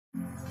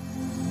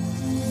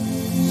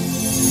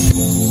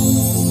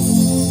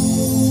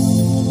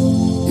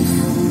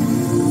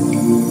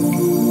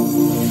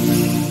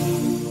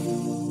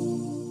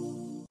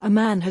A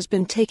man has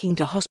been taken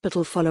to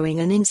hospital following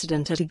an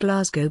incident at a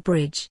Glasgow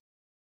bridge.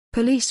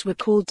 Police were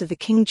called to the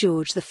King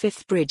George V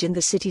bridge in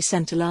the city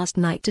centre last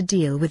night to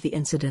deal with the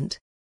incident.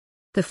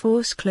 The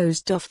force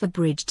closed off the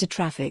bridge to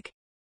traffic.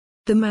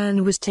 The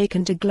man was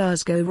taken to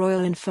Glasgow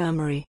Royal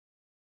Infirmary.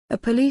 A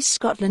Police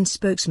Scotland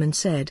spokesman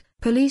said,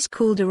 police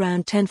called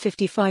around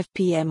 10:55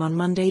 p.m. on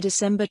Monday,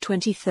 December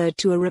 23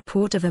 to a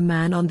report of a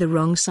man on the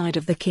wrong side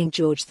of the King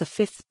George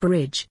V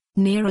bridge,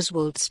 near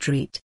Oswald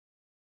Street.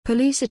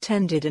 Police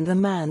attended and the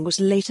man was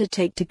later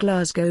taken to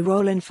Glasgow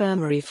Royal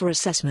Infirmary for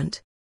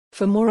assessment.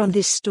 For more on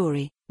this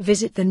story,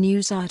 visit the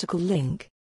news article link.